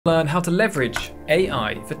Learn how to leverage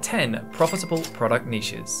AI for 10 profitable product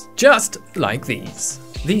niches, just like these.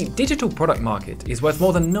 The digital product market is worth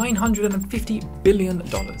more than $950 billion,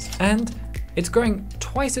 and it's growing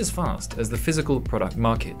twice as fast as the physical product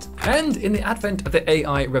market. And in the advent of the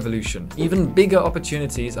AI revolution, even bigger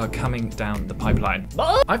opportunities are coming down the pipeline.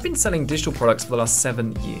 I've been selling digital products for the last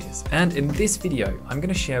 7 years, and in this video, I'm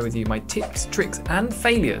going to share with you my tips, tricks, and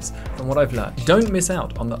failures from what I've learned. Don't miss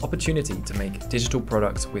out on the opportunity to make digital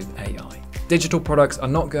products with AI. Digital products are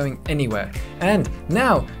not going anywhere, and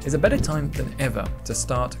now is a better time than ever to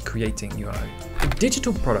start creating your own.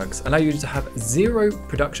 Digital products allow you to have zero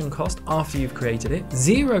production cost after you've created it,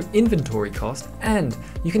 zero inventory cost, and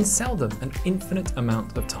you can sell them an infinite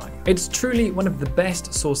amount of time. It's truly one of the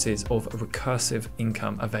best sources of recursive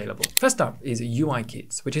income available. First up is UI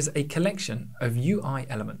kits, which is a collection of UI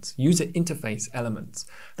elements, user interface elements,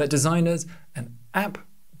 that designers and app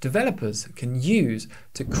developers can use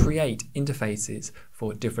to create interfaces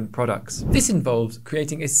for different products. This involves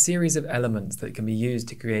creating a series of elements that can be used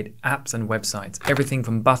to create apps and websites, everything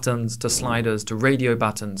from buttons to sliders to radio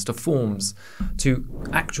buttons to forms to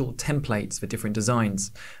actual templates for different designs.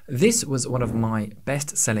 This was one of my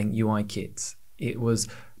best-selling UI kits. It was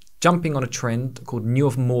jumping on a trend called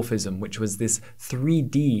neuromorphism, which was this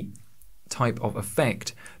 3D type of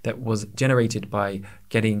effect that was generated by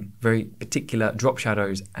getting very particular drop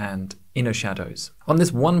shadows and inner shadows. On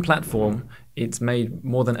this one platform, it's made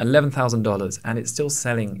more than $11,000 and it's still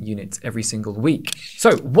selling units every single week.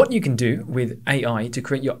 So what you can do with AI to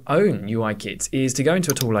create your own UI kits is to go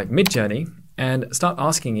into a tool like Midjourney and start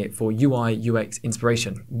asking it for UI UX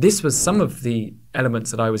inspiration. This was some of the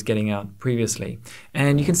elements that I was getting out previously.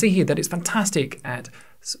 And you can see here that it's fantastic at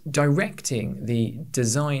directing the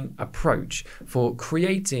design approach for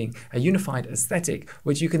creating a unified aesthetic,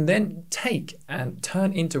 which you can then take and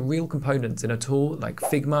turn into real components in a tool like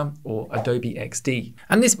Figma or Adobe XD.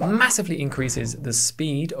 And this massively increases the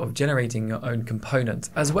speed of generating your own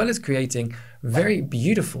components, as well as creating very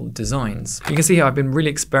beautiful designs. You can see here I've been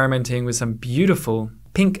really experimenting with some beautiful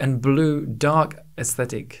pink and blue dark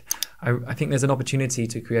aesthetic. I think there's an opportunity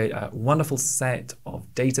to create a wonderful set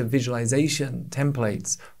of data visualization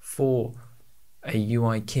templates for a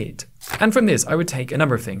UI kit. And from this, I would take a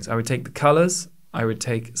number of things. I would take the colors, I would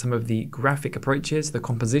take some of the graphic approaches, the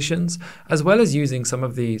compositions, as well as using some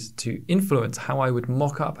of these to influence how I would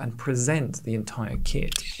mock up and present the entire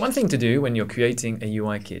kit. One thing to do when you're creating a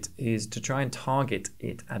UI kit is to try and target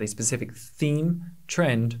it at a specific theme,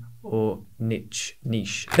 trend, or niche.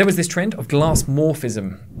 There was this trend of glass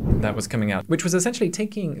morphism that was coming out, which was essentially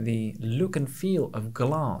taking the look and feel of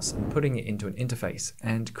glass and putting it into an interface,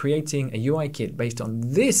 and creating a UI kit based on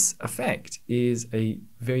this effect is a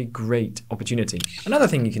very great opportunity. Another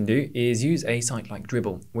thing you can do is use a site like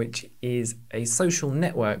Dribbble, which is a social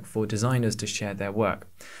network for designers to share their work.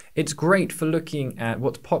 It's great for looking at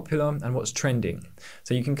what's popular and what's trending.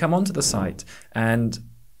 So you can come onto the site and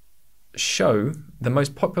show the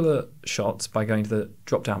most popular shots by going to the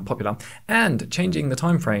drop down popular and changing the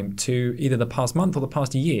time frame to either the past month or the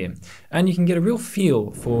past year, and you can get a real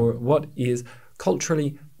feel for what is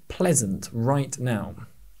culturally pleasant right now.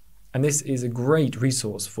 And this is a great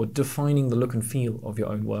resource for defining the look and feel of your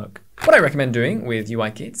own work. What I recommend doing with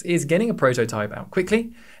UI kits is getting a prototype out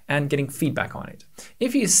quickly and getting feedback on it.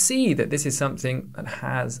 If you see that this is something that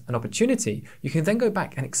has an opportunity, you can then go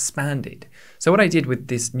back and expand it. So what I did with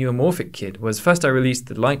this neuromorphic kit was first I released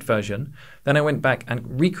the light version, then I went back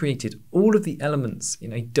and recreated all of the elements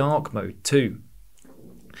in a dark mode too.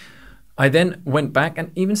 I then went back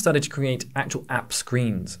and even started to create actual app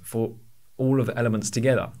screens for all of the elements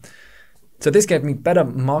together. So this gave me better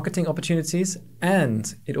marketing opportunities,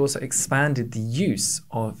 and it also expanded the use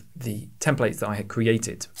of the templates that I had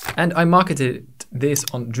created. And I marketed this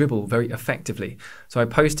on Dribbble very effectively. So I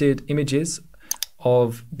posted images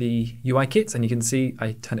of the UI kits, and you can see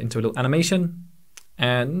I turned it into a little animation,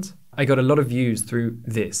 and I got a lot of views through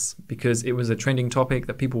this because it was a trending topic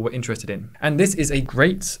that people were interested in. And this is a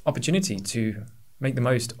great opportunity to make the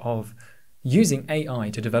most of using AI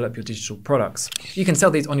to develop your digital products. You can sell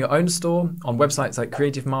these on your own store, on websites like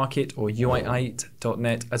Creative Market or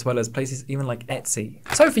UI8.net, as well as places even like Etsy.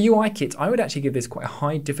 So for UI kits, I would actually give this quite a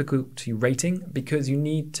high difficulty rating because you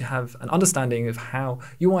need to have an understanding of how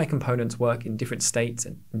UI components work in different states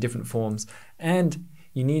and in different forms, and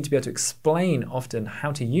you need to be able to explain often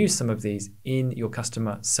how to use some of these in your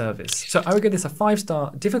customer service. So I would give this a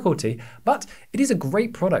 5-star difficulty, but it is a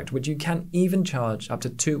great product which you can even charge up to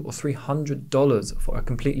 $200 or $300 for a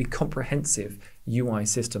completely comprehensive UI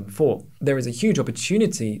system for. There is a huge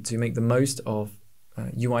opportunity to make the most of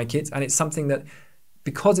UI kits, and it's something that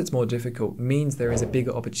because it's more difficult, means there is a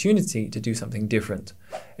bigger opportunity to do something different.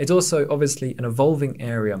 It's also obviously an evolving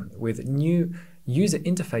area with new user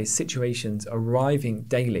interface situations arriving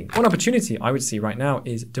daily. One opportunity I would see right now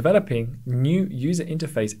is developing new user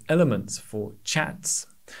interface elements for chats,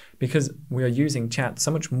 because we are using chat so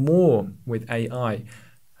much more with AI.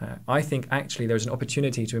 I think actually there's an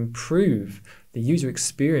opportunity to improve the user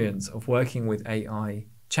experience of working with AI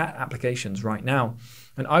chat applications right now.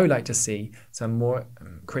 And I would like to see some more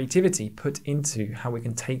creativity put into how we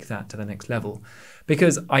can take that to the next level,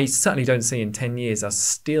 because I certainly don't see in 10 years us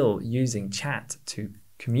still using chat to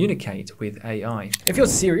communicate with AI. If you're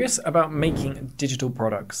serious about making digital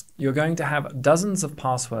products, you're going to have dozens of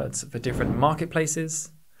passwords for different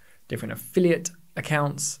marketplaces, different affiliate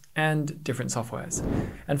accounts, and different softwares.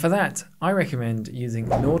 And for that, I recommend using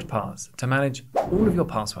NordPass to manage all of your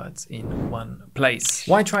passwords in one place.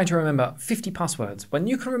 Why try to remember 50 passwords when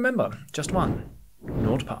you can remember just one?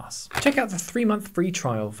 NordPass. Check out the 3-month free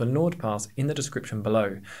trial for NordPass in the description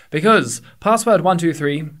below, because password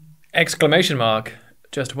 123 exclamation mark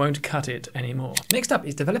just won't cut it anymore. Next up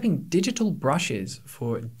is developing digital brushes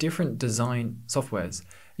for different design softwares.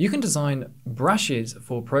 You can design brushes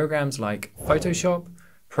for programs like Photoshop,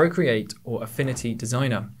 Procreate, or Affinity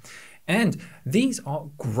Designer. And these are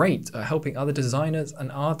great at helping other designers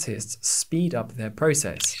and artists speed up their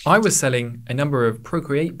process. I was selling a number of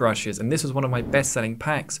Procreate brushes, and this was one of my best-selling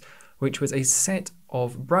packs, which was a set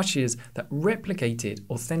of brushes that replicated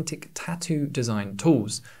authentic tattoo design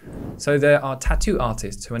tools. So there are tattoo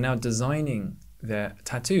artists who are now designing their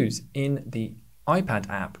tattoos in the iPad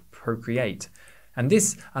app Procreate. And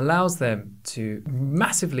this allows them to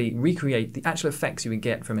massively recreate the actual effects you would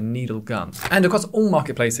get from a needle gun. And across all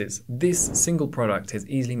marketplaces, this single product has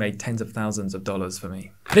easily made tens of thousands of dollars for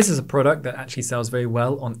me. This is a product that actually sells very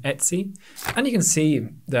well on Etsy. And you can see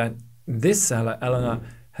that this seller, Alura,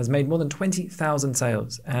 has made more than 20,000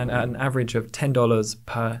 sales. And at an average of $10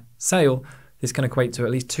 per sale, this can equate to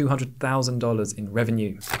at least $200,000 in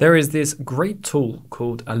revenue. There is this great tool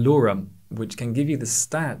called Alura, which can give you the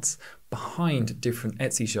stats behind different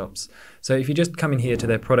Etsy shops. So if you just come in here to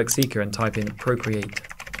their product seeker and type in Procreate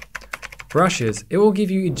brushes, it will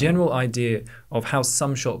give you a general idea of how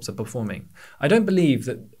some shops are performing. I don't believe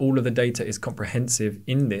that all of the data is comprehensive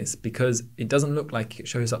in this, because it doesn't look like it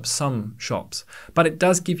shows up some shops, but it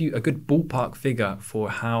does give you a good ballpark figure for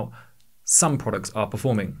how some products are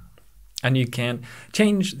performing. And you can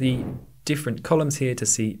change the different columns here to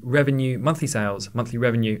see revenue, monthly sales, monthly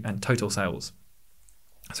revenue, and total sales.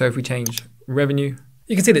 So if we change revenue,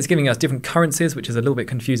 you can see that it's giving us different currencies, which is a little bit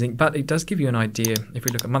confusing, but it does give you an idea, if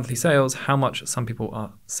we look at monthly sales, how much some people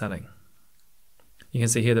are selling. You can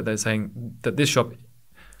see here that they're saying that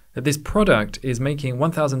this product is making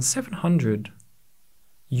 1,700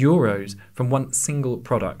 euros from one single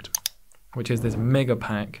product, which is this mega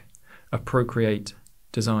pack of Procreate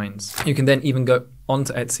designs. You can then even go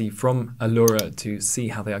onto Etsy from Alura to see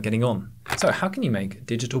how they are getting on. So how can you make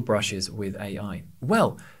digital brushes with AI?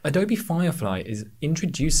 Well, Adobe Firefly is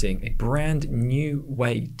introducing a brand new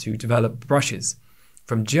way to develop brushes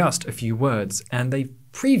from just a few words, and they've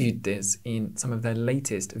previewed this in some of their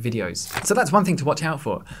latest videos. So that's one thing to watch out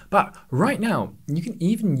for. But right now, you can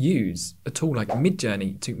even use a tool like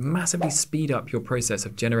Midjourney to massively speed up your process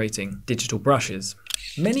of generating digital brushes.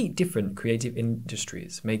 Many different creative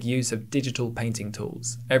industries make use of digital painting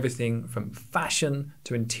tools, everything from fashion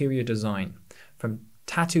to interior design, from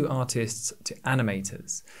tattoo artists to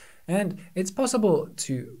animators. And it's possible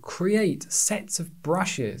to create sets of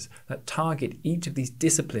brushes that target each of these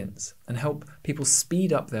disciplines and help people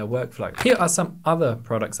speed up their workflow. Here are some other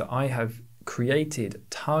products that I have created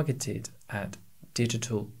targeted at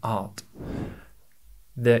digital art.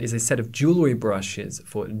 There is a set of jewelry brushes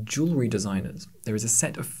for jewelry designers. There is a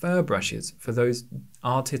set of fur brushes for those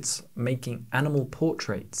artists making animal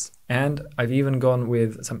portraits. And I've even gone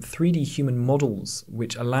with some 3D human models,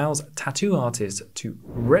 which allows tattoo artists to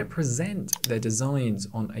represent their designs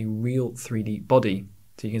on a real 3D body.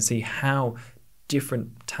 So you can see how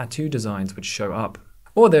different tattoo designs would show up.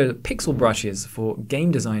 Or there are pixel brushes for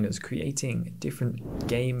game designers creating different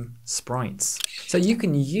game sprites. So you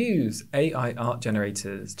can use AI art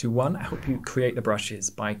generators to, one, help you create the brushes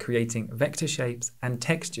by creating vector shapes and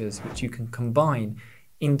textures which you can combine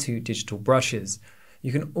into digital brushes.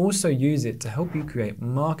 You can also use it to help you create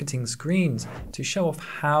marketing screens to show off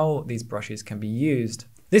how these brushes can be used.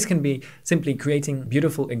 This can be simply creating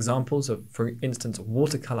beautiful examples of, for instance,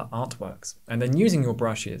 watercolor artworks, and then using your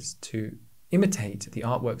brushes to imitate the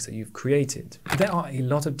artworks that you've created. There are a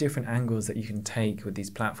lot of different angles that you can take with these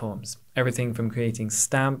platforms. Everything from creating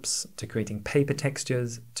stamps, to creating paper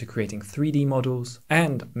textures, to creating 3D models,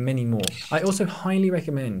 and many more. I also highly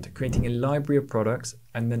recommend creating a library of products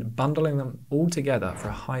and then bundling them all together for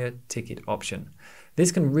a higher ticket option.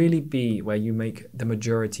 This can really be where you make the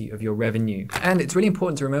majority of your revenue. And it's really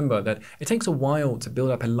important to remember that it takes a while to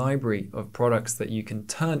build up a library of products that you can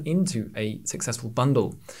turn into a successful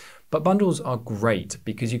bundle. But bundles are great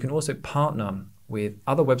because you can also partner with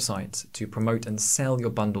other websites to promote and sell your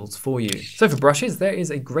bundles for you. So for brushes, there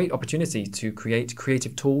is a great opportunity to create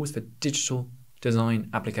creative tools for digital design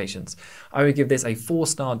applications. I would give this a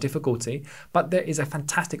 4-star difficulty, but there is a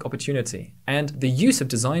fantastic opportunity. And the use of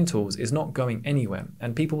design tools is not going anywhere,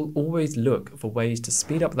 and people will always look for ways to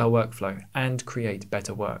speed up their workflow and create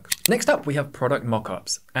better work. Next up, we have product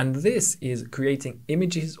mockups, and this is creating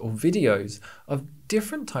images or videos of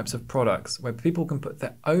different types of products where people can put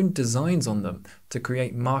their own designs on them to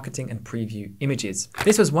create marketing and preview images.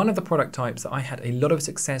 This was one of the product types that I had a lot of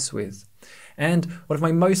success with. And one of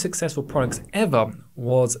my most successful products ever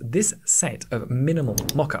was this set of minimal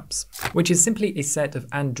mockups, which is simply a set of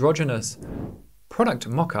androgynous product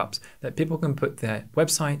mockups that people can put their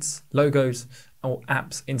websites, logos, or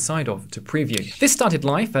apps inside of to preview. This started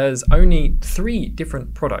life as only 3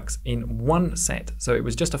 different products in one set. So it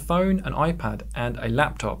was just a phone, an iPad, and a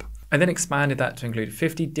laptop. I then expanded that to include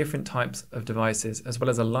 50 different types of devices, as well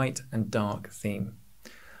as a light and dark theme.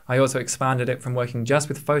 I also expanded it from working just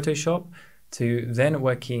with Photoshop to then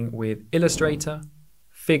working with Illustrator,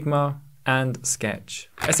 Figma, and Sketch.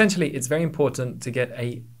 Essentially, it's very important to get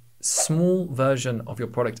a small version of your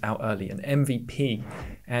product out early, an MVP.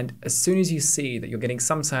 And as soon as you see that you're getting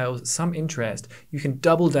some sales, some interest, you can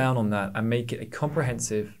double down on that and make it a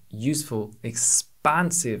comprehensive, useful,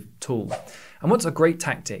 expansive tool. And what's a great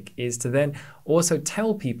tactic is to then also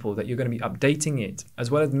tell people that you're going to be updating it,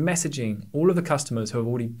 as well as messaging all of the customers who have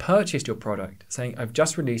already purchased your product, saying, I've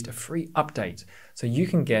just released a free update, so you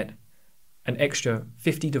can get an extra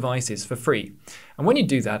 50 devices for free. And when you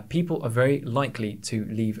do that, people are very likely to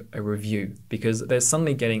leave a review because they're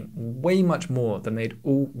suddenly getting way much more than they'd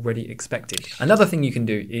already expected. Another thing you can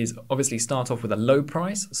do is obviously start off with a low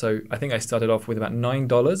price. So I think I started off with about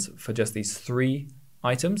 $9 for just these 3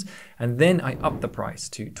 items, and then I upped the price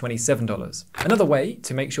to $27. Another way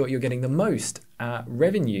to make sure you're getting the most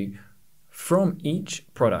revenue from each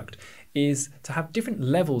product is to have different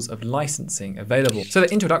levels of licensing available. So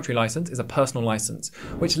the introductory license is a personal license,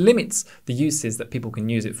 which limits the uses that people can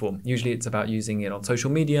use it for. Usually it's about using it on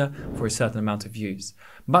social media for a certain amount of views.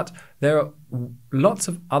 But there are lots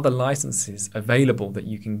of other licenses available that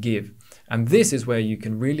you can give. And this is where you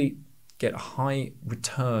can really get a high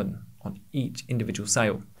return on each individual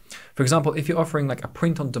sale. For example, if you're offering like a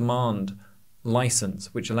print-on-demand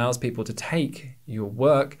license, which allows people to take your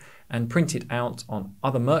work and print it out on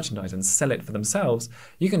other merchandise and sell it for themselves,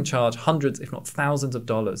 you can charge hundreds, if not thousands of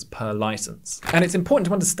dollars per license. And it's important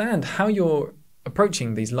to understand how you're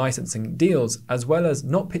approaching these licensing deals, as well as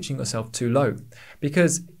not pitching yourself too low.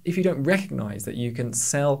 Because if you don't recognize that you can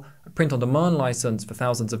sell a print-on-demand license for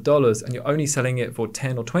thousands of dollars and you're only selling it for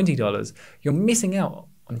 $10 or $20, you're missing out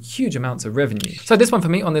on huge amounts of revenue. So this one for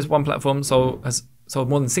me on this one platform has sold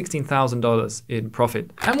more than $16,000 in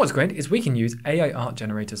profit. And what's great is we can use AI art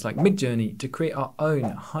generators like Midjourney to create our own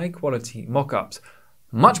high quality mockups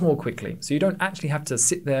much more quickly. So you don't actually have to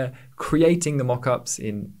sit there creating the mockups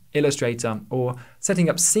in Illustrator or setting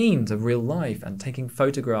up scenes of real life and taking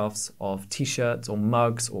photographs of t-shirts or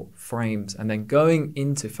mugs or frames and then going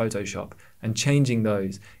into Photoshop and changing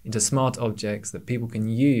those into smart objects that people can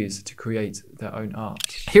use to create their own art.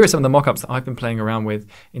 Here are some of the mockups that I've been playing around with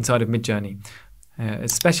inside of Midjourney.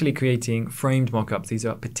 Especially creating framed mockups. These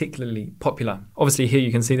are particularly popular. Obviously here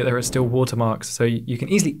you can see that there are still watermarks, so you can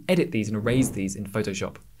easily edit these and erase these in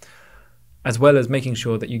Photoshop. As well as making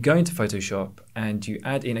sure that you go into Photoshop and you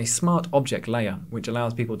add in a smart object layer, which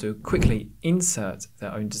allows people to quickly insert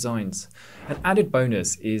their own designs. An added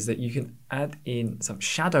bonus is that you can add in some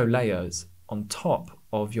shadow layers on top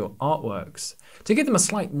of your artworks to give them a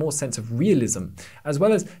slight more sense of realism, as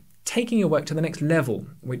well as taking your work to the next level,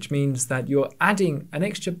 which means that you're adding an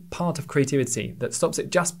extra part of creativity that stops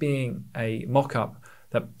it just being a mock-up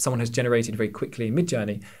that someone has generated very quickly in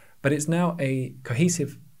Midjourney, but it's now a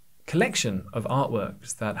cohesive collection of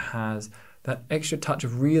artworks that has that extra touch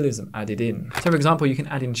of realism added in. So for example, you can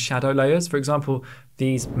add in shadow layers. For example,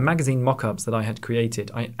 these magazine mock-ups that I had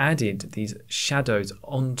created, I added these shadows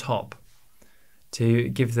on top to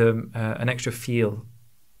give them an extra feel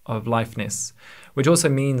of lifeness, which also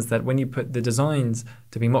means that when you put the designs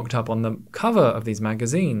to be mocked up on the cover of these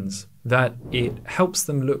magazines, that it helps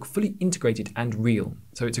them look fully integrated and real.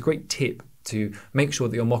 So it's a great tip to make sure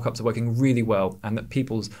that your mock-ups are working really well and that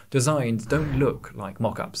people's designs don't look like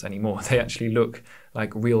mock-ups anymore. They actually look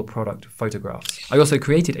like real product photographs. I also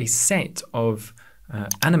created a set of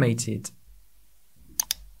animated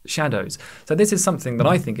shadows. So this is something that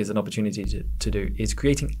I think is an opportunity to do, is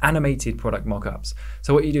creating animated product mock-ups.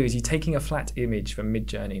 So what you do is you're taking a flat image from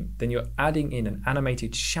Midjourney, then you're adding in an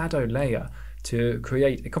animated shadow layer to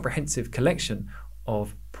create a comprehensive collection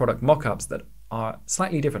of product mock-ups that are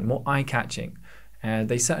slightly different, more eye-catching, and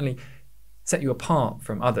they certainly set you apart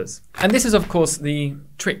from others. And this is, of course, the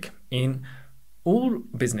trick in all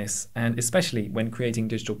business, and especially when creating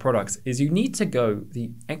digital products, is you need to go the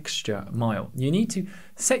extra mile. You need to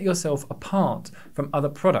set yourself apart from other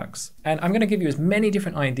products. And I'm going to give you as many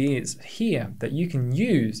different ideas here that you can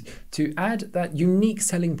use to add that unique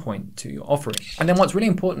selling point to your offering. And then what's really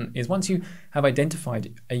important is once you have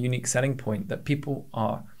identified a unique selling point that people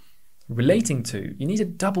are relating to, you need to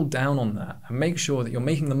double down on that and make sure that you're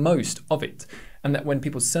making the most of it. And that when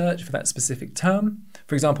people search for that specific term,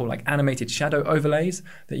 for example, like animated shadow overlays,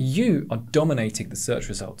 that you are dominating the search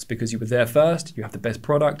results because you were there first, you have the best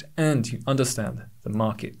product, and you understand the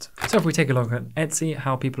market. So if we take a look at Etsy,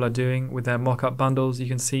 how people are doing with their mock-up bundles, you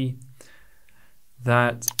can see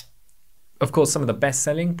that, of course, some of the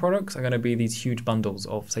best-selling products are going to be these huge bundles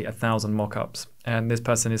of, say, 1,000 mock-ups. And this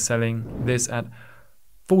person is selling this at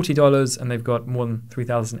 $40, and they've got more than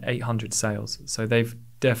 3,800 sales. So they've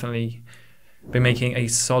definitely been making a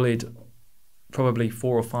solid, probably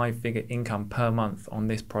 4 or 5 figure income per month on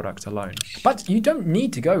this product alone. But you don't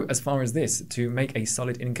need to go as far as this to make a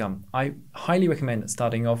solid income. I highly recommend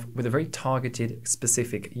starting off with a very targeted,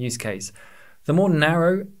 specific use case. The more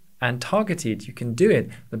narrow and targeted you can do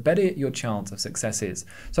it, the better your chance of success is.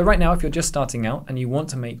 So right now, if you're just starting out and you want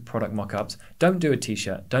to make product mock-ups, don't do a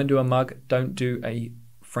t-shirt, don't do a mug, don't do a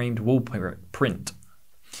framed wallpaper print.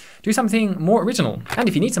 Do something more original. And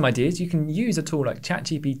if you need some ideas, you can use a tool like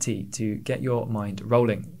ChatGPT to get your mind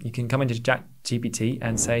rolling. You can come into ChatGPT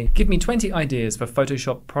and say, give me 20 ideas for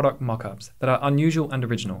Photoshop product mockups that are unusual and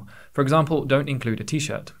original. For example, don't include a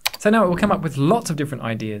t-shirt. So now it will come up with lots of different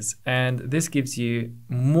ideas, and this gives you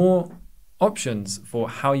more options for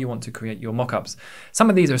how you want to create your mockups. Some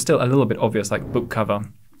of these are still a little bit obvious, like book cover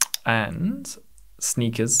and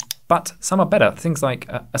sneakers, but some are better. Things like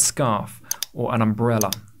a scarf or an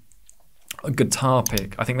umbrella. A guitar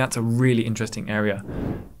pick. I think that's a really interesting area,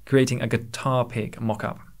 creating a guitar pick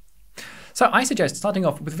mock-up. So I suggest starting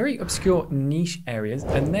off with very obscure niche areas,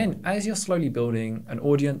 and then as you're slowly building an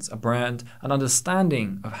audience, a brand, an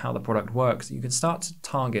understanding of how the product works, you can start to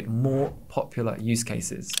target more popular use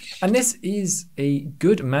cases. And this is a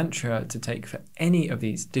good mantra to take for any of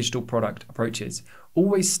these digital product approaches.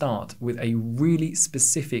 Always start with a really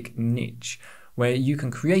specific niche where you can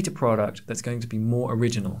create a product that's going to be more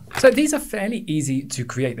original. So these are fairly easy to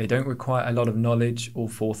create. They don't require a lot of knowledge or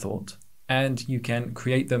forethought, and you can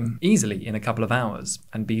create them easily in a couple of hours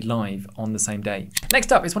and be live on the same day.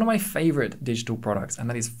 Next up is one of my favorite digital products, and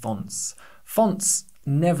that is fonts. Fonts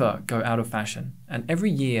never go out of fashion, and every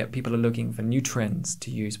year people are looking for new trends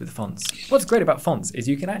to use with fonts. What's great about fonts is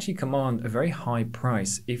you can actually command a very high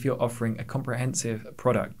price if you're offering a comprehensive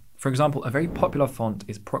product. For example, a very popular font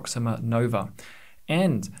is Proxima Nova,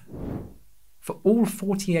 and for all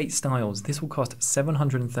 48 styles, this will cost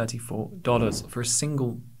 $734 for a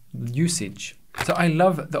single usage. So I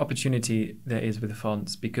love the opportunity there is with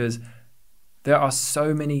fonts because there are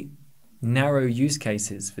so many narrow use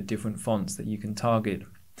cases for different fonts that you can target.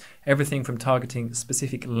 Everything from targeting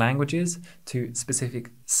specific languages to specific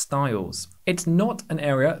styles. It's not an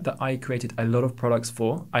area that I created a lot of products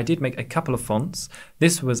for. I did make a couple of fonts.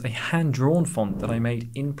 This was a hand-drawn font that I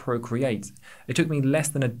made in Procreate. It took me less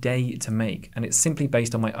than a day to make, and it's simply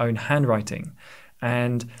based on my own handwriting.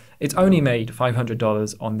 And it's only made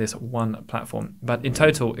 $500 on this one platform, but in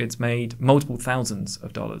total, it's made multiple thousands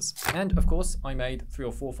of dollars. And of course, I made 3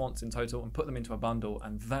 or 4 fonts in total and put them into a bundle,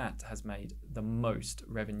 and that has made the most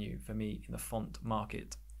revenue for me in the font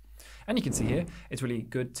market. And you can see here, it's really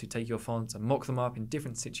good to take your fonts and mock them up in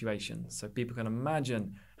different situations so people can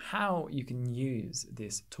imagine how you can use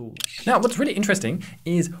this tool. Now, what's really interesting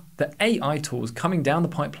is the AI tools coming down the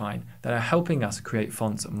pipeline that are helping us create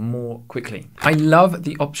fonts more quickly. I love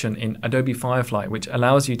the option in Adobe Firefly, which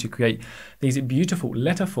allows you to create these beautiful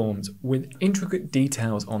letter forms with intricate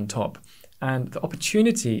details on top, and the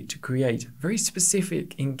opportunity to create very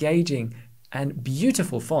specific, engaging, and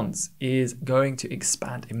beautiful fonts is going to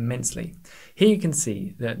expand immensely. Here you can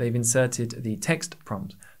see that they've inserted the text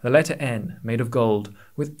prompt the letter N made of gold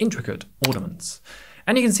with intricate ornaments.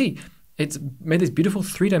 And you can see it's made this beautiful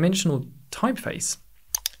three-dimensional typeface.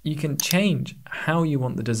 You can change how you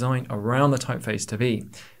want the design around the typeface to be.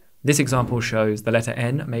 This example shows the letter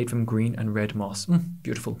N made from green and red moss.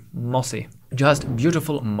 Beautiful, mossy. Just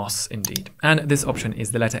beautiful moss indeed. And this option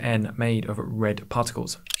is the letter N made of red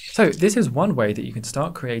particles. So this is one way that you can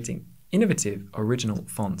start creating innovative, original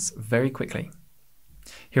fonts very quickly.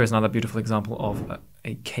 Here is another beautiful example of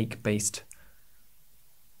a cake-based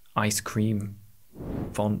ice cream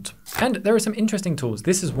font. And there are some interesting tools.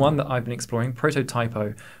 This is one that I've been exploring,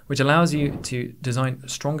 Prototypo, which allows you to design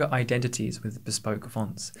stronger identities with bespoke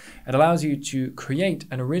fonts. It allows you to create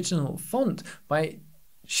an original font by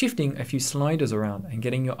shifting a few sliders around and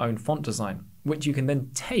getting your own font design, which you can then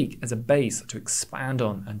take as a base to expand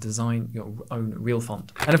on and design your own real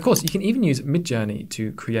font. And of course, you can even use Midjourney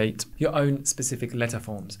to create your own specific letter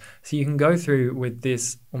forms. So you can go through with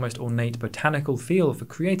this almost ornate botanical feel for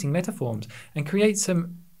creating letter forms and create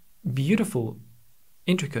some beautiful,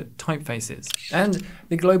 intricate typefaces. And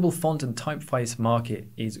the global font and typeface market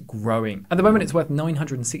is growing. At the moment, it's worth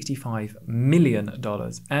 $965 million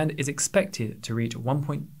and is expected to reach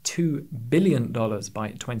 $1.2 billion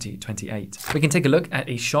by 2028. We can take a look at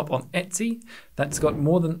a shop on Etsy that's got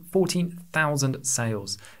more than 14,000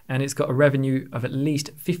 sales, and it's got a revenue of at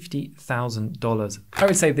least $50,000. I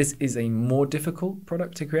would say this is a more difficult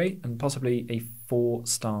product to create and possibly a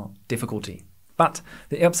 4-star difficulty. But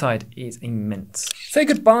the upside is immense. Say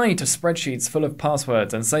goodbye to spreadsheets full of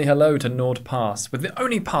passwords and say hello to NordPass with the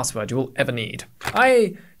only password you will ever need.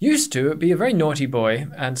 I used to be a very naughty boy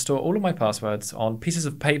and store all of my passwords on pieces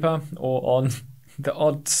of paper or on the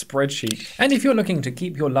odd spreadsheet. And if you're looking to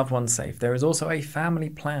keep your loved ones safe, there is also a family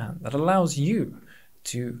plan that allows you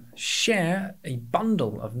to share a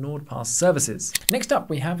bundle of NordPass services. Next up,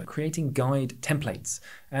 we have creating guide templates.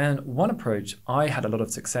 And one approach I had a lot of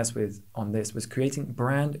success with on this was creating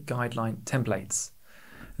brand guideline templates.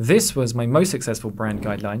 This was my most successful brand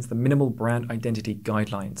guidelines, the minimal brand identity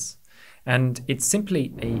guidelines. And it's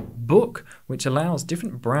simply a book which allows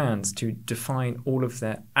different brands to define all of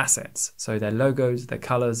their assets. So their logos, their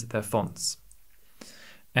colors, their fonts.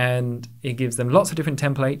 And it gives them lots of different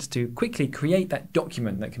templates to quickly create that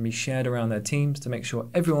document that can be shared around their teams to make sure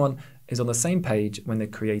everyone is on the same page when they're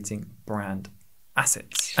creating brand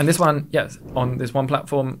assets. And this one, yes, on this one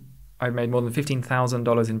platform, I made more than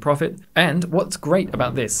 $15,000 in profit. And what's great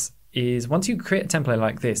about this is once you create a template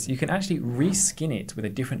like this, you can actually reskin it with a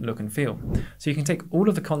different look and feel. So you can take all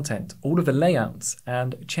of the content, all of the layouts,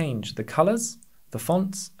 and change the colors, the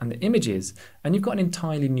fonts and the images, and you've got an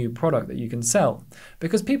entirely new product that you can sell,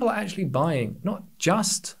 because people are actually buying not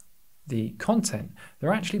just the content,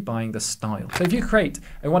 they're actually buying the style. So if you create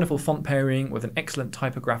a wonderful font pairing with an excellent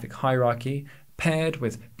typographic hierarchy paired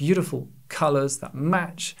with beautiful colors that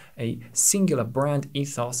match a singular brand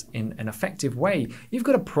ethos in an effective way, you've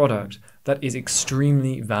got a product that is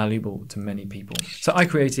extremely valuable to many people. So I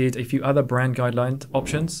created a few other brand guideline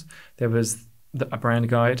options. There was a brand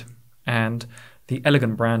guide and the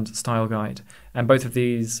elegant brand style guide. And both of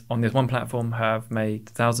these on this one platform have made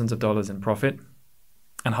thousands of dollars in profit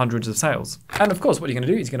and hundreds of sales. And of course, what you're going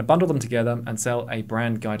to do is you're going to bundle them together and sell a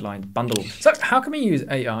brand guideline bundle. So how can we use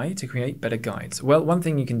AI to create better guides? Well, one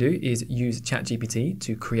thing you can do is use ChatGPT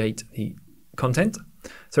to create the content.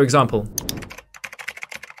 So example,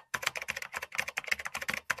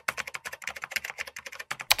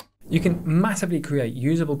 you can massively create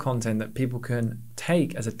usable content that people can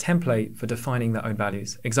take as a template for defining their own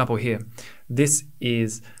values. Example here, this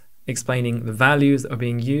is explaining the values that are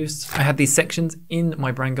being used. I had these sections in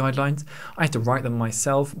my brand guidelines. I had to write them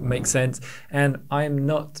myself, make sense, and I am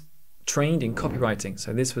not trained in copywriting.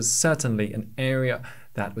 So this was certainly an area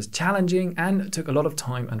that was challenging and took a lot of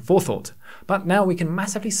time and forethought. But now we can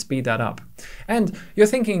massively speed that up. And you're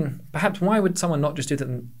thinking, perhaps why would someone not just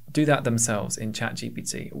do that themselves in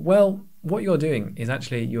ChatGPT? Well, what you're doing is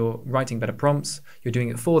actually you're writing better prompts, you're doing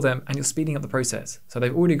it for them, and you're speeding up the process. So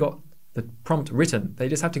they've already got the prompt written. They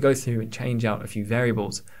just have to go through and change out a few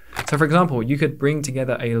variables. So for example, you could bring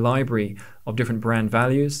together a library of different brand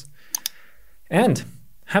values and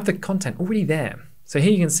have the content already there. So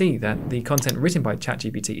here you can see that the content written by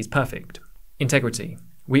ChatGPT is perfect. Integrity.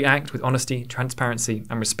 We act with honesty, transparency,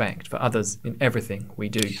 and respect for others in everything we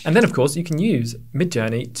do. And then, of course, you can use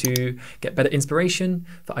Midjourney to get better inspiration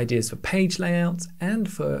for ideas for page layouts and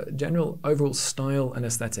for general overall style and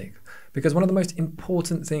aesthetic. Because one of the most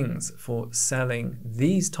important things for selling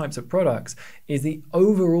these types of products is the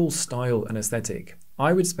overall style and aesthetic.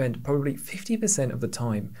 I would spend probably 50% of the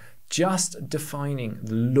time just defining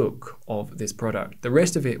the look of this product. The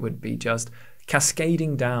rest of it would be just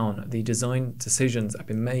cascading down the design decisions that have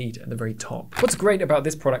been made at the very top. What's great about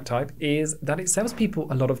this product type is that it saves people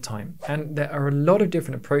a lot of time, and there are a lot of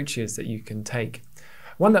different approaches that you can take.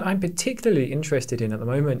 One that I'm particularly interested in at the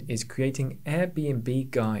moment is creating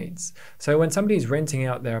Airbnb guides. So when somebody's renting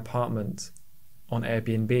out their apartment on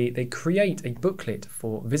Airbnb, they create a booklet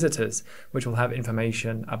for visitors, which will have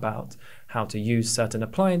information about how to use certain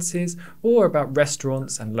appliances or about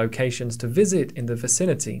restaurants and locations to visit in the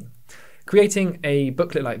vicinity. Creating a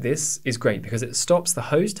booklet like this is great because it stops the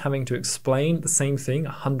host having to explain the same thing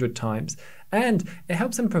 100 times, and it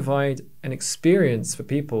helps them provide an experience for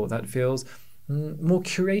people that feels more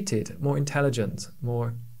curated, more intelligent,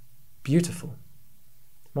 more beautiful,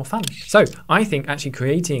 more fun. So I think actually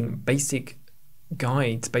creating basic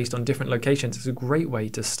guides based on different locations is a great way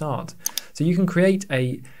to start. So you can create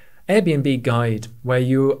a Airbnb guide where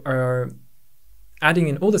you are adding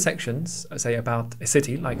in all the sections, say about a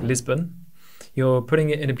city like Lisbon. You're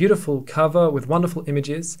putting it in a beautiful cover with wonderful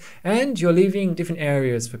images, and you're leaving different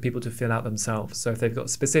areas for people to fill out themselves. So if they've got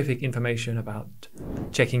specific information about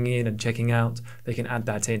checking in and checking out, they can add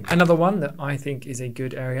that in. Another one that I think is a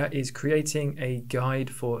good area is creating a guide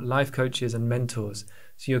for life coaches and mentors.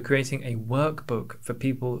 So you're creating a workbook for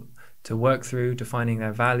people to work through, defining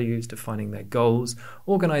their values, defining their goals,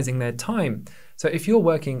 organizing their time. So if you're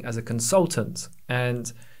working as a consultant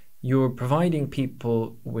and you're providing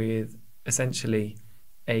people with essentially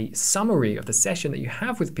a summary of the session that you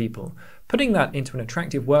have with people, putting that into an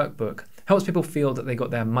attractive workbook helps people feel that they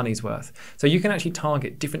got their money's worth. So you can actually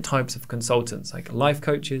target different types of consultants like life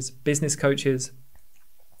coaches, business coaches,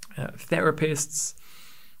 therapists,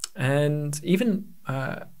 and even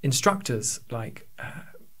instructors like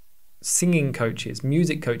singing coaches,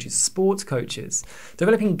 music coaches, sports coaches,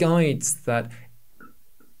 developing guides that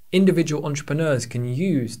individual entrepreneurs can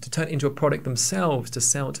use to turn into a product themselves to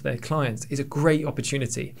sell to their clients is a great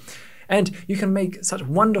opportunity. And you can make such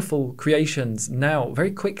wonderful creations now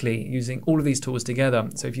very quickly using all of these tools together.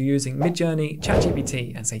 So if you're using Midjourney,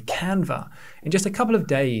 ChatGPT, and say Canva, in just a couple of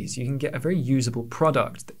days, you can get a very usable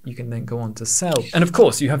product that you can then go on to sell. And of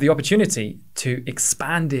course, you have the opportunity to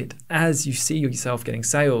expand it as you see yourself getting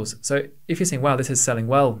sales. So if you're saying, wow, this is selling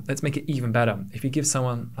well, let's make it even better. If you give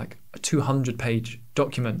someone like a 200-page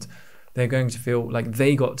document, they're going to feel like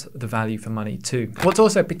they got the value for money too. What's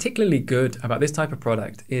also particularly good about this type of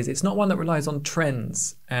product is it's not one that relies on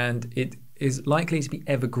trends, and it is likely to be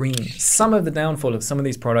evergreen. Some of the downfall of some of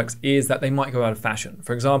these products is that they might go out of fashion.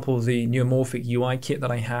 For example, the neuromorphic UI kit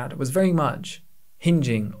that I had was very much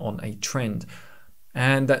hinging on a trend.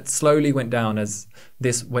 And that slowly went down as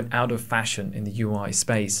this went out of fashion in the UI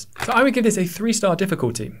space. So I would give this a 3-star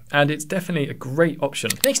difficulty, and it's definitely a great option.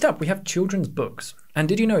 Next up, we have children's books. And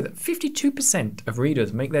did you know that 52% of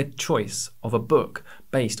readers make their choice of a book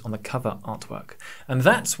based on the cover artwork? And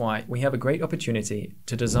that's why we have a great opportunity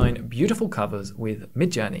to design beautiful covers with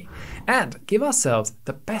Midjourney and give ourselves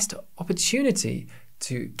the best opportunity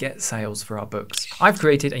to get sales for our books. I've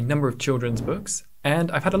created a number of children's books,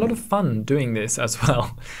 and I've had a lot of fun doing this as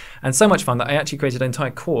well. And so much fun that I actually created an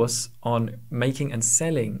entire course on making and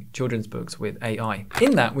selling children's books with AI.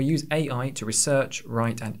 In that, we use AI to research,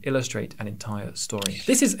 write, and illustrate an entire story.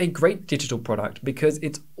 This is a great digital product because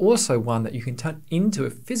it's also one that you can turn into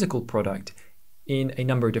a physical product in a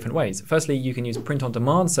number of different ways. Firstly, you can use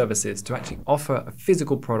print-on-demand services to actually offer a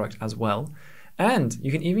physical product as well. And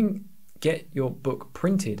you can even get your book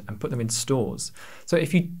printed and put them in stores. So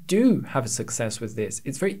if you do have a success with this,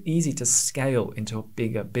 it's very easy to scale into a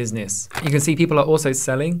bigger business. You can see people are also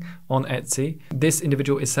selling on Etsy. This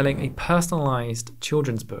individual is selling a personalized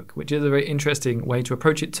children's book, which is a very interesting way to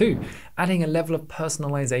approach it too, adding a level of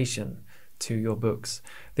personalization to your books.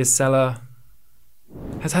 This seller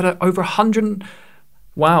has had over 100,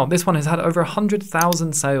 wow, this one has had over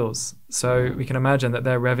 100,000 sales. So we can imagine that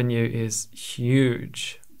their revenue is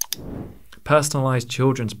huge. Personalized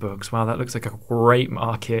children's books. Wow, that looks like a great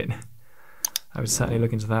market. I would certainly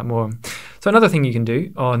look into that more. So another thing you can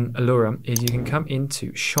do on Alura is you can come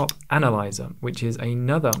into Shop Analyzer, which is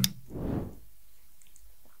another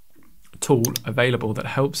tool available that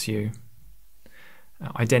helps you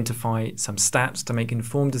identify some stats to make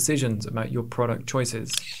informed decisions about your product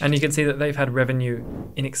choices. And you can see that they've had revenue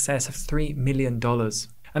in excess of $3 million.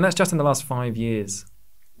 And that's just in the last 5 years.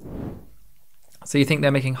 So you think they're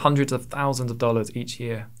making hundreds of thousands of dollars each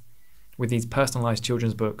year with these personalized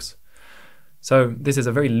children's books. So this is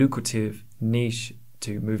a very lucrative niche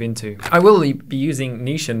to move into. I will be using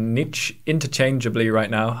niche and niche interchangeably right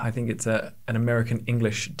now. I think it's an American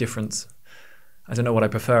English difference. I don't know what I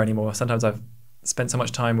prefer anymore. Sometimes I've spent so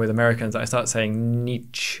much time with Americans that I start saying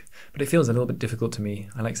niche, but it feels a little bit difficult to me.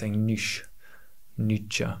 I like saying niche.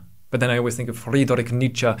 Nietzsche. But then I always think of Friedrich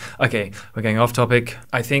Nietzsche. Okay, we're getting off topic.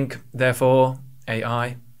 I think, therefore,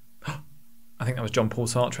 AI. I think that was John Paul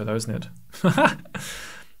Sartre, though, isn't it?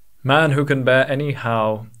 Man who can bear any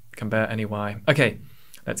how can bear any why. Okay,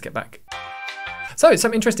 let's get back. So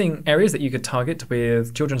some interesting areas that you could target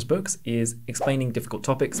with children's books is explaining difficult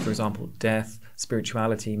topics, for example, death,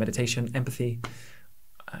 spirituality, meditation, empathy.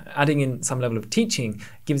 Adding in some level of teaching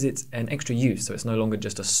gives it an extra use, so it's no longer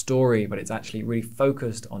just a story, but it's actually really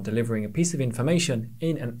focused on delivering a piece of information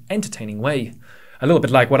in an entertaining way. A little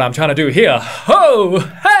bit like what I'm trying to do here. Ho!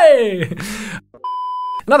 Hey!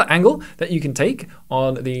 Another angle that you can take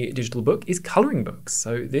on the digital book is coloring books.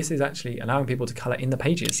 So this is actually allowing people to color in the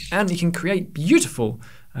pages, and you can create beautiful,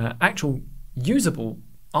 actual usable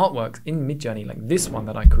artworks in Midjourney, like this one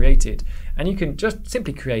that I created. And you can just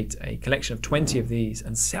simply create a collection of 20 of these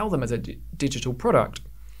and sell them as a digital product.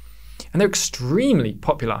 And they're extremely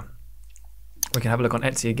popular. We can have a look on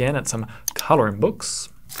Etsy again at some coloring books.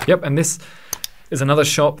 Yep, and this is another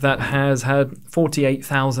shop that has had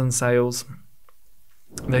 48,000 sales.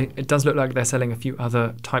 It does look like they're selling a few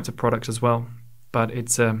other types of products as well, but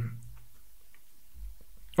it's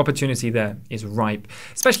opportunity there is ripe,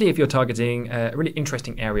 especially if you're targeting a really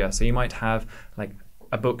interesting area. So you might have like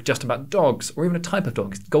a book just about dogs, or even a type of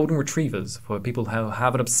dog, golden retrievers, for people who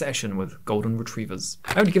have an obsession with golden retrievers.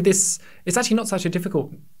 I would give this, it's actually not such a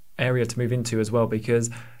difficult area to move into as well, because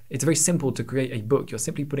it's very simple to create a book. You're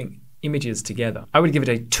simply putting images together. I would give it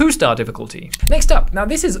a 2-star difficulty. Next up, now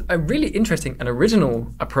this is a really interesting and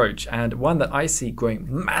original approach, and one that I see growing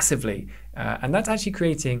massively, and that's actually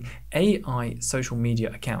creating AI social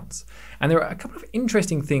media accounts. And there are a couple of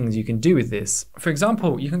interesting things you can do with this. For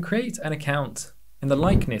example, you can create an account in the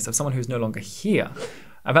likeness of someone who's no longer here.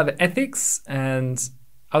 About the ethics and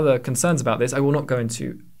other concerns about this, I will not go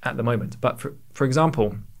into at the moment. But for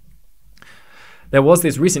example, there was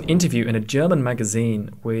this recent interview in a German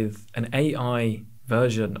magazine with an AI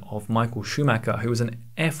version of Michael Schumacher, who was an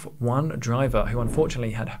F1 driver who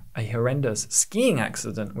unfortunately had a horrendous skiing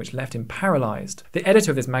accident which left him paralyzed. The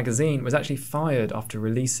editor of this magazine was actually fired after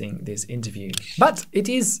releasing this interview. But it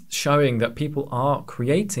is showing that people are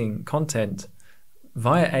creating content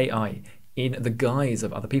via AI in the guise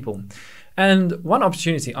of other people. And one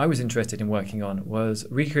opportunity I was interested in working on was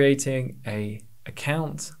recreating an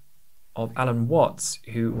account of Alan Watts,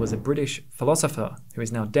 who was a British philosopher who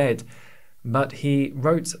is now dead, but he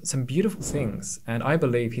wrote some beautiful things, and I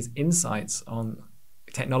believe his insights on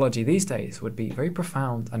technology these days would be very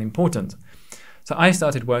profound and important. So I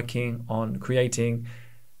started working on creating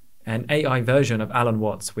an AI version of Alan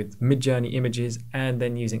Watts with Midjourney images, and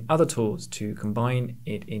then using other tools to combine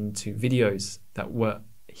it into videos that were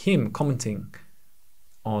him commenting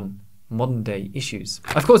on modern day issues.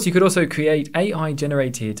 Of course, you could also create AI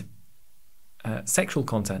generated sexual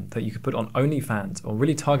content that you could put on OnlyFans, or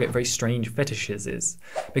really target very strange fetishes,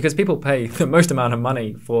 because people pay the most amount of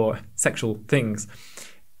money for sexual things.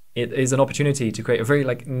 It is an opportunity to create a very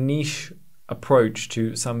niche approach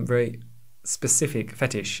to some very specific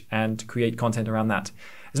fetish and create content around that.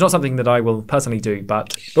 It's not something that I will personally do,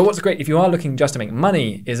 but what's great if you are looking just to make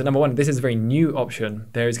money is that, number one, this is a very new option.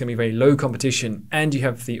 There is going to be very low competition, and you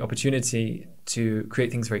have the opportunity to create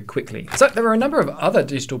things very quickly. So there are a number of other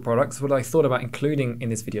digital products that I thought about including in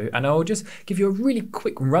this video, and I'll just give you a really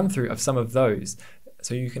quick run through of some of those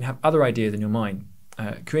so you can have other ideas in your mind.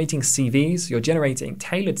 Creating CVs, you're generating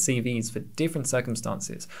tailored CVs for different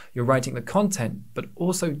circumstances. You're writing the content, but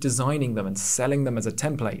also designing them and selling them as a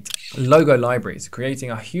template. Logo libraries, creating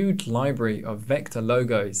a huge library of vector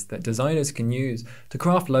logos that designers can use to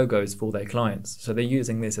craft logos for their clients. So they're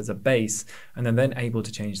using this as a base, and then able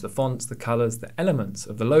to change the fonts, the colors, the elements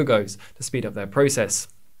of the logos to speed up their process.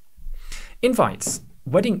 Invites.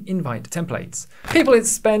 Wedding invite templates. People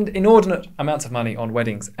spend inordinate amounts of money on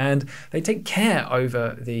weddings, and they take care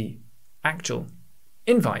over the actual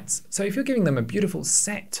invites. So if you're giving them a beautiful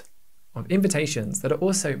set of invitations that are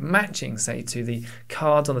also matching, say, to the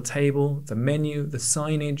cards on the table, the menu, the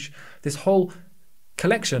signage, this whole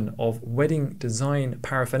collection of wedding design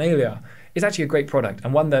paraphernalia is actually a great product,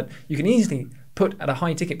 and one that you can easily put at a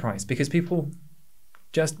high ticket price because people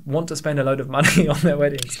just want to spend a load of money on their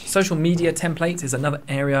weddings. Social media templates is another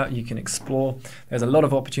area you can explore. There's a lot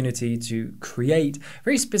of opportunity to create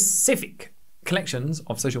very specific collections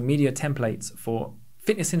of social media templates for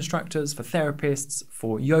fitness instructors, for therapists,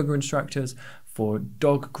 for yoga instructors, for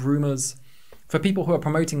dog groomers, for people who are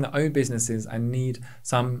promoting their own businesses and need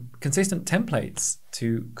some consistent templates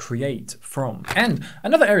to create from. And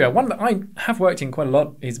another area, one that I have worked in quite a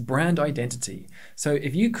lot, is brand identity. So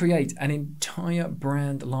if you create an entire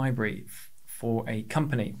brand library for a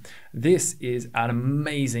company, this is an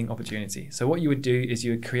amazing opportunity. So what you would do is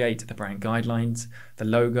you would create the brand guidelines, the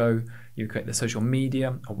logo, you would create the social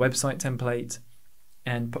media, a website template,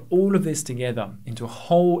 and put all of this together into a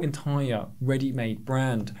whole entire ready-made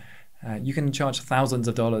brand. You can charge thousands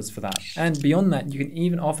of dollars for that. And beyond that, you can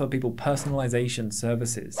even offer people personalization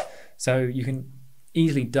services. So you can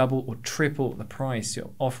easily double or triple the price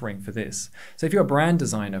you're offering for this. So if you're a brand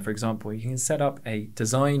designer, for example, you can set up a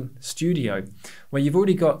design studio where you've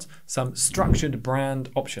already got some structured brand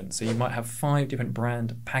options. So you might have 5 different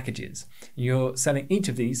brand packages. You're selling each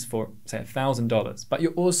of these for, say, $1,000, but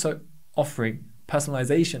you're also offering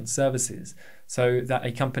personalization services so that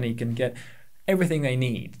a company can get everything they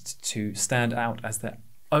need to stand out as their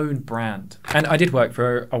own brand. And I did work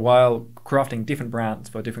for a while crafting different brands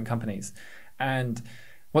for different companies. And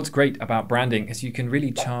what's great about branding is you can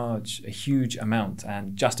really charge a huge amount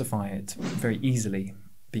and justify it very easily,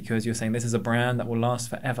 because you're saying this is a brand that will last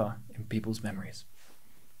forever in people's memories.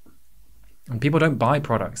 And people don't buy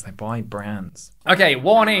products, they buy brands. Okay,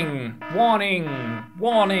 warning, warning,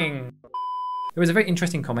 warning. There was a very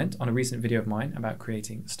interesting comment on a recent video of mine about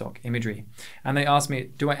creating stock imagery. And they asked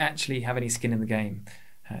me, do I actually have any skin in the game?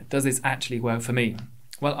 Does this actually work for me?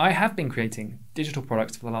 Well, I have been creating digital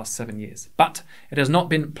products for the last 7 years, but it has not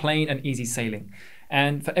been plain and easy sailing.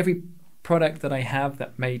 And for every product that I have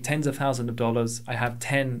that made tens of thousands of dollars, I have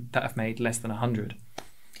 10 that have made less than 100.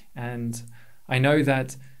 And I know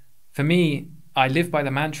that for me, I live by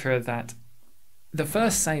the mantra that the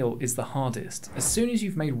first sale is the hardest. As soon as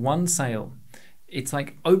you've made one sale, it's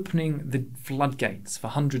like opening the floodgates for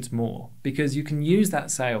hundreds more, because you can use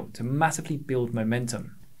that sale to massively build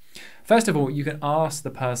momentum. First of all, you can ask the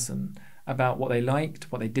person about what they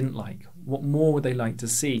liked, what they didn't like, what more would they like to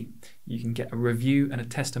see. You can get a review and a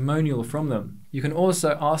testimonial from them. You can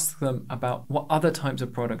also ask them about what other types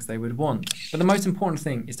of products they would want. But the most important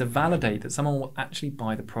thing is to validate that someone will actually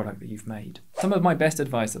buy the product that you've made. Some of my best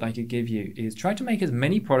advice that I could give you is try to make as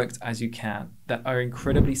many products as you can that are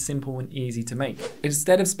incredibly simple and easy to make.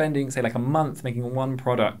 Instead of spending, say, like a month making one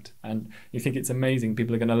product and you think it's amazing,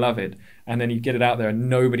 people are going to love it, and then you get it out there and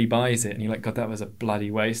nobody buys it and you're like, God, that was a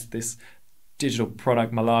bloody waste. This digital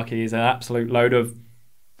product malarkey is an absolute load of...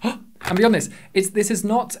 And beyond this, this is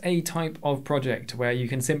not a type of project where you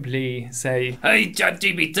can simply say, hey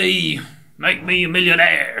ChatGPT, make me a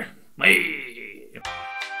millionaire.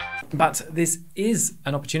 But this is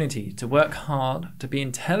an opportunity to work hard, to be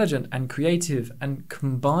intelligent and creative, and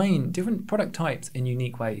combine different product types in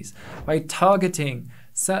unique ways by targeting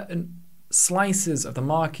certain slices of the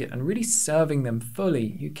market and really serving them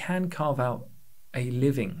fully. You can carve out a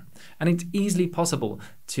living, and it's easily possible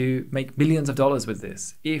to make billions of dollars with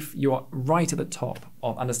this if you are right at the top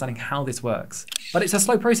of understanding how this works. But it's a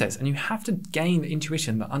slow process, and you have to gain the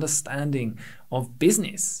intuition, the understanding of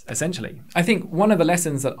business, essentially. I think one of the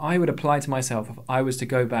lessons that I would apply to myself if I was to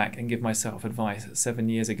go back and give myself advice 7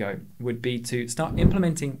 years ago would be to start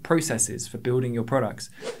implementing processes for building your products.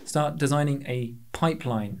 Start designing a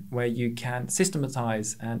pipeline where you can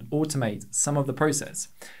systematize and automate some of the process.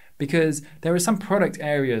 Because there are some product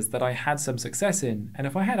areas that I had some success in, and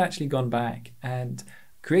if I had actually gone back and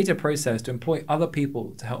created a process to employ other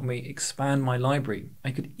people to help me expand my library,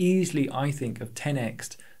 I could easily, I think, of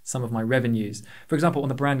 10x'd some of my revenues. For example, on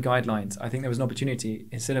the brand guidelines, I think there was an opportunity,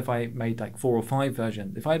 instead of I made like 4 or 5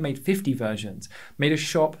 versions, if I had made 50 versions, made a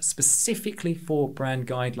shop specifically for brand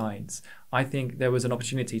guidelines, I think there was an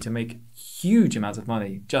opportunity to make huge amounts of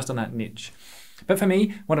money just on that niche. But for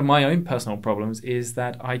me, one of my own personal problems is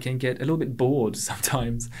that I can get a little bit bored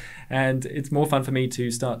sometimes, and it's more fun for me to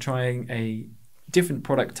start trying a different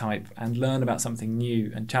product type and learn about something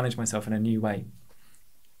new and challenge myself in a new way.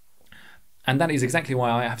 And that is exactly why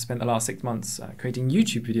I have spent the last 6 months creating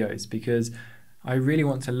YouTube videos, because I really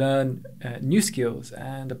want to learn new skills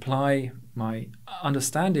and apply my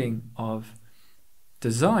understanding of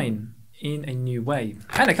design in a new way.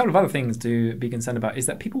 And a couple of other things to be concerned about is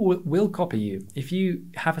that people will copy you. If you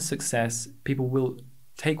have a success, people will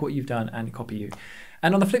take what you've done and copy you.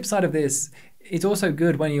 And on the flip side of this, it's also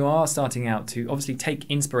good when you are starting out to obviously take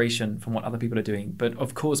inspiration from what other people are doing, but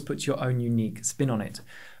of course put your own unique spin on it.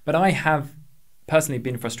 But I have personally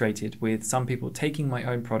been frustrated with some people taking my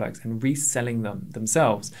own products and reselling them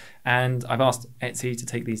themselves. And I've asked Etsy to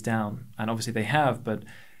take these down, and obviously they have, but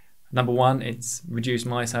number one, it's reduced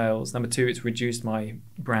my sales. Number two, it's reduced my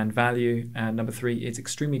brand value. And number three, it's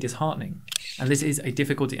extremely disheartening. And this is a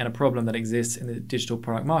difficulty and a problem that exists in the digital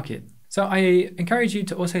product market. So I encourage you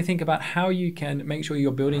to also think about how you can make sure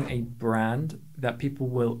you're building a brand that people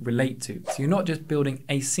will relate to. So you're not just building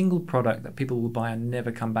a single product that people will buy and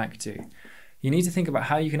never come back to. You need to think about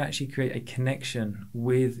how you can actually create a connection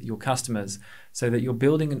with your customers so that you're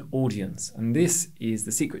building an audience. And this is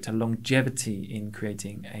the secret to longevity in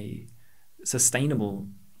creating a sustainable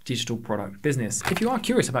digital product business. If you are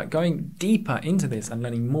curious about going deeper into this and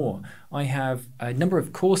learning more, I have a number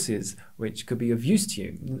of courses which could be of use to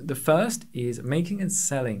you. The first is making and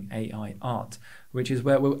selling AI art, which is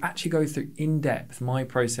where we'll actually go through in depth my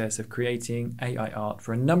process of creating AI art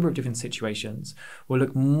for a number of different situations. We'll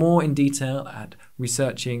look more in detail at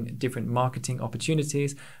researching different marketing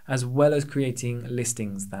opportunities, as well as creating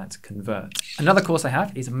listings that convert. Another course I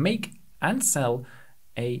have is make and sell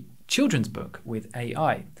a children's book with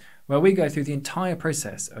AI, where we go through the entire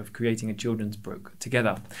process of creating a children's book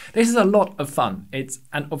together. This is a lot of fun.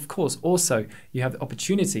 And of course, also you have the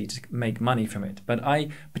opportunity to make money from it. But I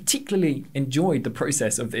particularly enjoyed the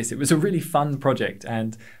process of this. It was a really fun project,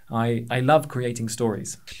 and I love creating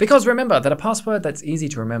stories. Because remember that a password that's easy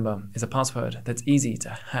to remember is a password that's easy to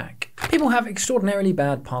hack. People have extraordinarily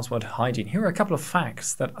bad password hygiene. Here are a couple of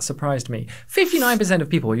facts that surprised me. 59% of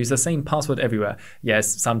people use the same password everywhere.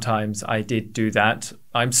 Yes, sometimes I did do that.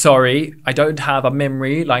 I'm sorry, I don't have a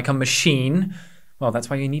memory like a machine. Well, that's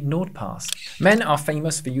why you need NordPass. Men are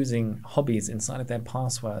famous for using hobbies inside of their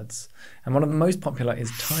passwords. And one of the most popular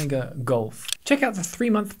is Tiger Golf. Check out the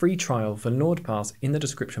 3-month free trial for NordPass in the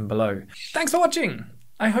description below. Thanks for watching.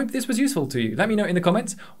 I hope this was useful to you. Let me know in the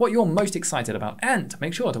comments what you're most excited about, and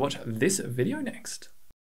make sure to watch this video next.